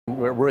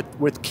We're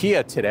with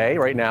Kia today,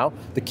 right now.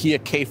 The Kia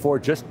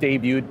K4 just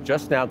debuted,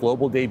 just now,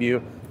 global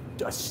debut.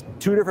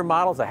 Two different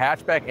models, a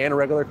hatchback and a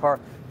regular car.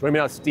 Joining me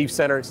now is Steve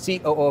Center,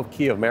 COO of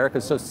Kia of America.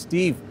 So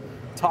Steve,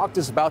 talk to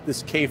us about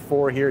this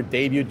K4 here,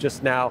 debuted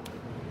just now.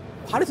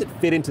 How does it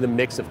fit into the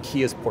mix of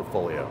Kia's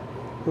portfolio?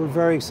 We're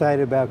very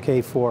excited about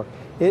K4.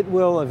 It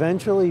will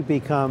eventually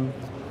become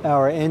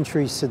our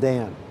entry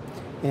sedan.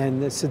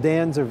 And the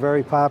sedans are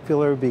very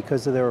popular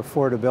because of their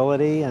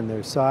affordability and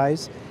their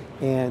size.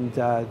 And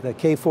the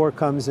K4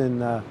 comes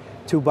in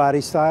two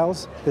body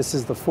styles. This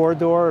is the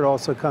 4-door. It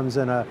also comes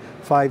in a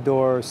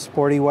 5-door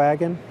sporty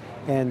wagon.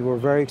 And we're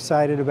very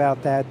excited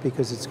about that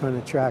because it's going to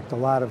attract a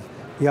lot of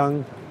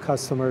young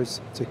customers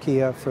to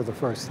Kia for the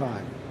first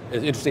time.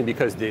 It's interesting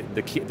because the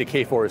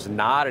K4 is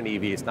not an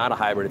EV, it's not a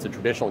hybrid, it's a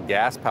traditional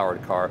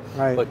gas-powered car.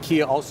 Right. But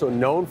Kia also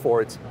known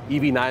for its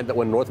EV9 that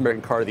won North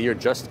American Car of the Year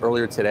just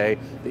earlier today.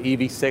 The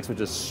EV6,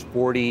 which is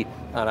sporty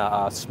and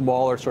a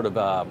smaller sort of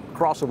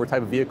crossover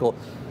type of vehicle.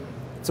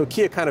 So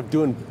Kia kind of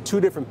doing two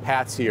different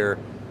paths here.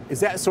 Is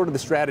that sort of the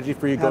strategy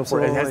for you going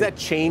forward? Has that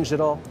changed at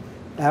all?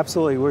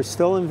 Absolutely. We're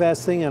still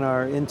investing in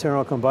our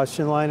internal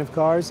combustion line of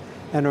cars,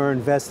 and we're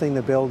investing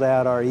to build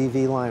out our EV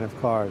line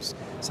of cars.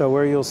 So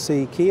where you'll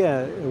see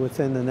Kia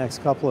within the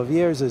next couple of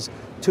years is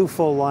two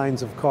full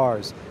lines of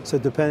cars. So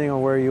depending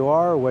on where you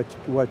are,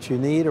 what you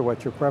need, or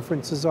what your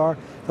preferences are,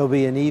 there'll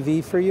be an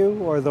EV for you,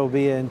 or there'll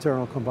be an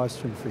internal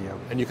combustion for you.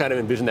 And you kind of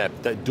envision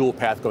that dual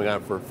path going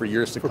on for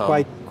years to come?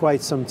 For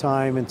quite some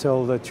time,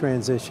 until the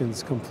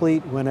transition's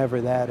complete,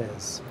 whenever that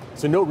is.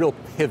 So no real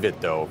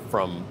pivot, though,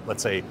 from,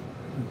 let's say,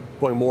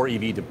 going more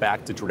EV to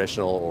back to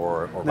traditional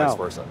or vice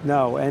versa?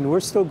 No, and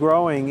we're still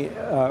growing.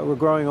 We're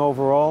growing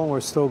overall, and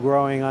we're still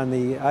growing on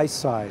the ICE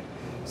side.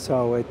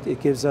 So it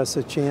gives us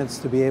a chance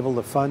to be able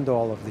to fund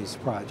all of these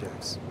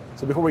projects.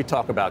 So before we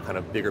talk about kind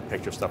of bigger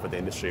picture stuff with the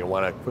industry, I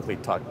want to quickly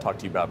talk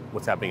to you about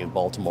what's happening in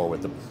Baltimore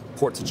with the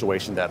port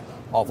situation, that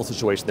awful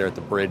situation there at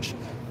the bridge.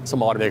 Some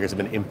automakers have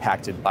been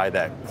impacted by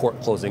that port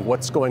closing.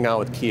 What's going on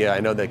with Kia? I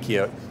know that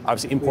Kia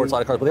obviously imports a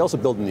lot of cars, but they also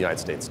build in the United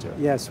States too.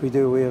 Yes, we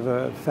do. We have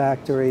a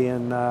factory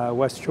in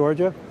West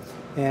Georgia,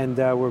 and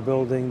we're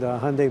building the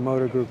Hyundai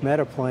Motor Group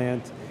Meta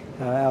plant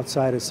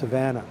outside of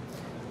Savannah.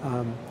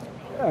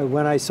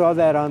 When I saw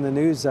that on the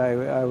news,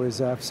 I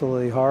was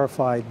absolutely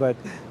horrified, but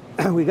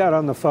we got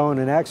on the phone,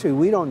 and actually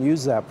we don't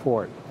use that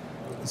port.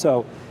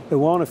 So it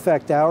won't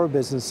affect our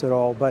business at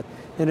all, but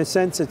in a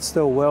sense it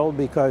still will,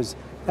 because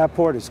that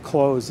port is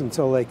closed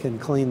until they can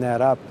clean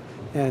that up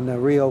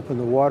and reopen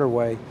the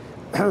waterway.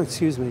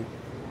 Excuse me.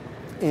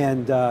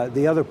 And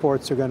the other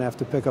ports are going to have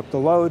to pick up the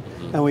load,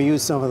 and we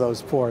use some of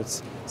those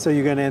ports. So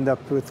you're going to end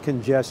up with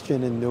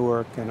congestion in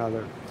Newark and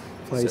other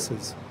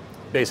places. So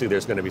basically,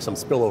 there's going to be some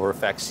spillover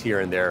effects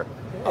here and there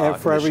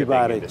for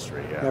everybody.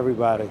 Industry, yeah.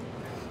 Everybody.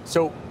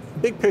 So,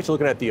 big picture,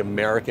 looking at the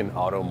American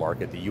auto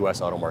market, the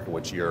U.S. auto market,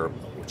 which you're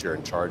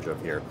in charge of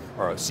here,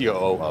 or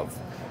COO of.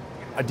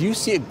 Do you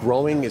see it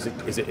growing? Is there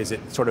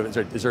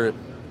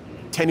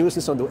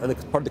tenuousness on the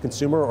part of the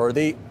consumer, or are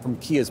they, from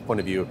Kia's point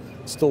of view,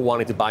 still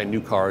wanting to buy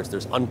new cars?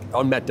 There's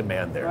unmet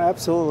demand there.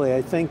 Absolutely.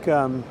 I think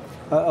a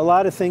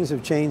lot of things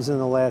have changed in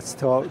the last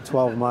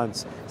 12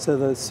 months. So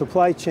the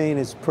supply chain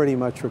is pretty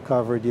much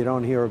recovered. You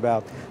don't hear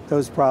about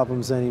those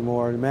problems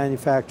anymore. The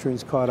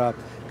manufacturing's caught up.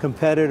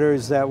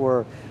 Competitors that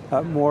were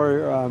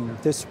more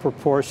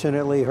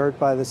disproportionately hurt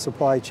by the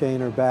supply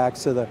chain are back,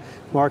 so the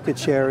market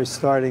share is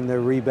starting to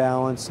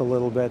rebalance a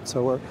little bit.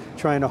 So we're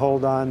trying to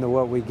hold on to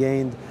what we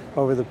gained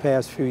over the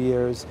past few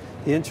years.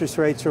 The interest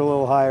rates are a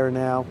little higher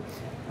now.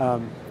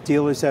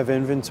 Dealers have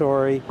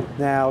inventory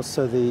now,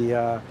 so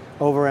the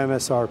over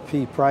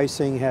MSRP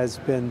pricing has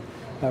been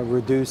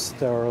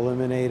reduced or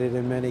eliminated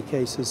in many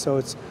cases. So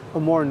it's a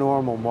more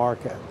normal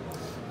market.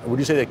 Would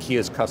you say that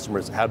Kia's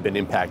customers have been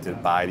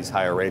impacted by these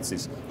higher rates,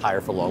 these higher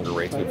for longer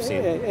rates we've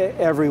seen?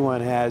 Everyone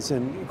has,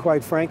 and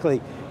quite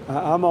frankly,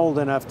 I'm old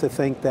enough to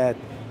think that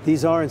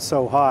these aren't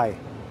so high.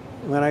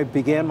 When I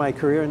began my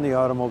career in the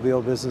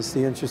automobile business,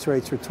 the interest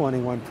rates were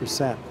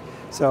 21%.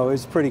 So it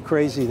was pretty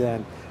crazy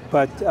then.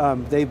 But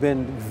they've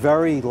been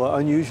very low,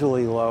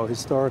 unusually low,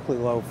 historically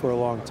low for a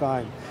long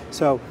time.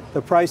 So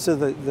the price of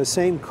the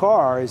same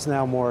car is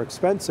now more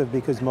expensive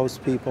because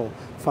most people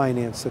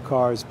finance the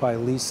cars by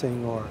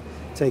leasing or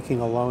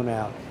taking a loan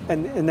out.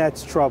 And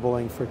that's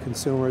troubling for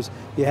consumers.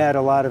 You had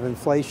a lot of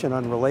inflation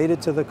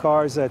unrelated to the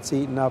cars that's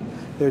eaten up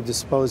their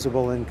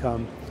disposable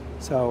income.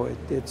 So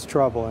it's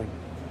troubling.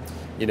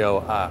 You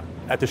know,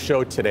 at the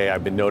show today,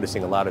 I've been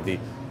noticing a lot of the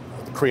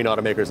Korean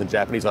automakers and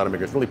Japanese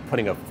automakers really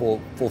putting a full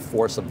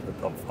force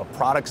of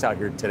products out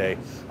here today.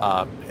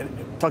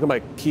 And talking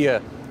about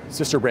Kia,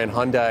 sister brand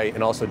Hyundai,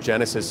 and also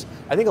Genesis,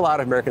 I think a lot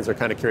of Americans are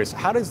kind of curious,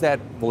 how does that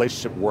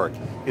relationship work?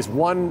 Is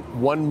one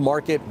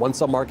market, one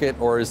sub-market,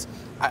 or is,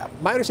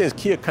 my understanding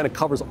is Kia kind of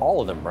covers all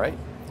of them, right?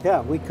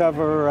 Yeah, we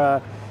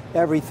cover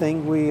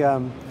everything. We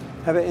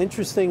have an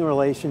interesting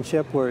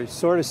relationship. We're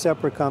sort of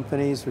separate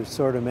companies, we're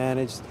sort of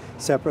managed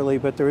separately,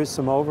 but there is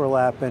some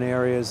overlap in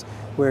areas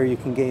where you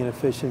can gain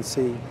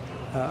efficiency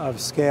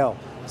of scale.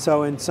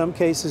 So in some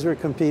cases we're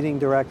competing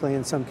directly,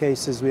 in some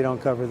cases we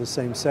don't cover the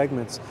same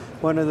segments.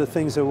 One of the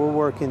things that we're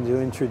working to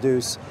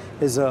introduce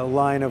is a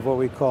line of what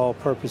we call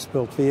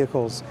purpose-built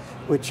vehicles,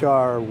 which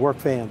are work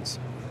vans.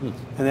 And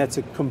that's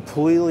a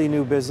completely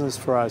new business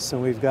for us,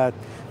 and we've got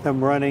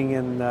them running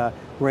in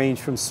range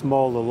from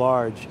small to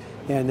large,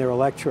 and they're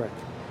electric.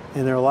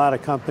 And there are a lot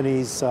of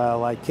companies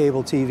like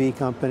cable TV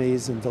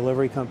companies and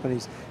delivery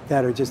companies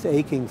that are just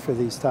aching for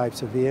these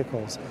types of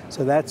vehicles.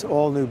 So that's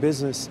all new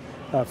business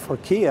for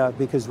Kia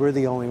because we're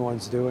the only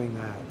ones doing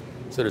that.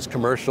 So there's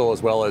commercial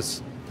as well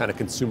as kind of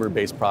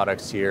consumer-based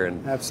products here.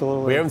 And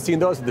absolutely. We haven't seen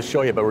those at the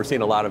show yet, but we're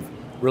seeing a lot of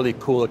really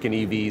cool looking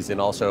EVs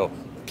and also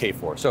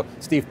K4. So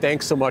Steve,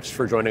 thanks so much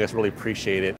for joining us. Really appreciate it.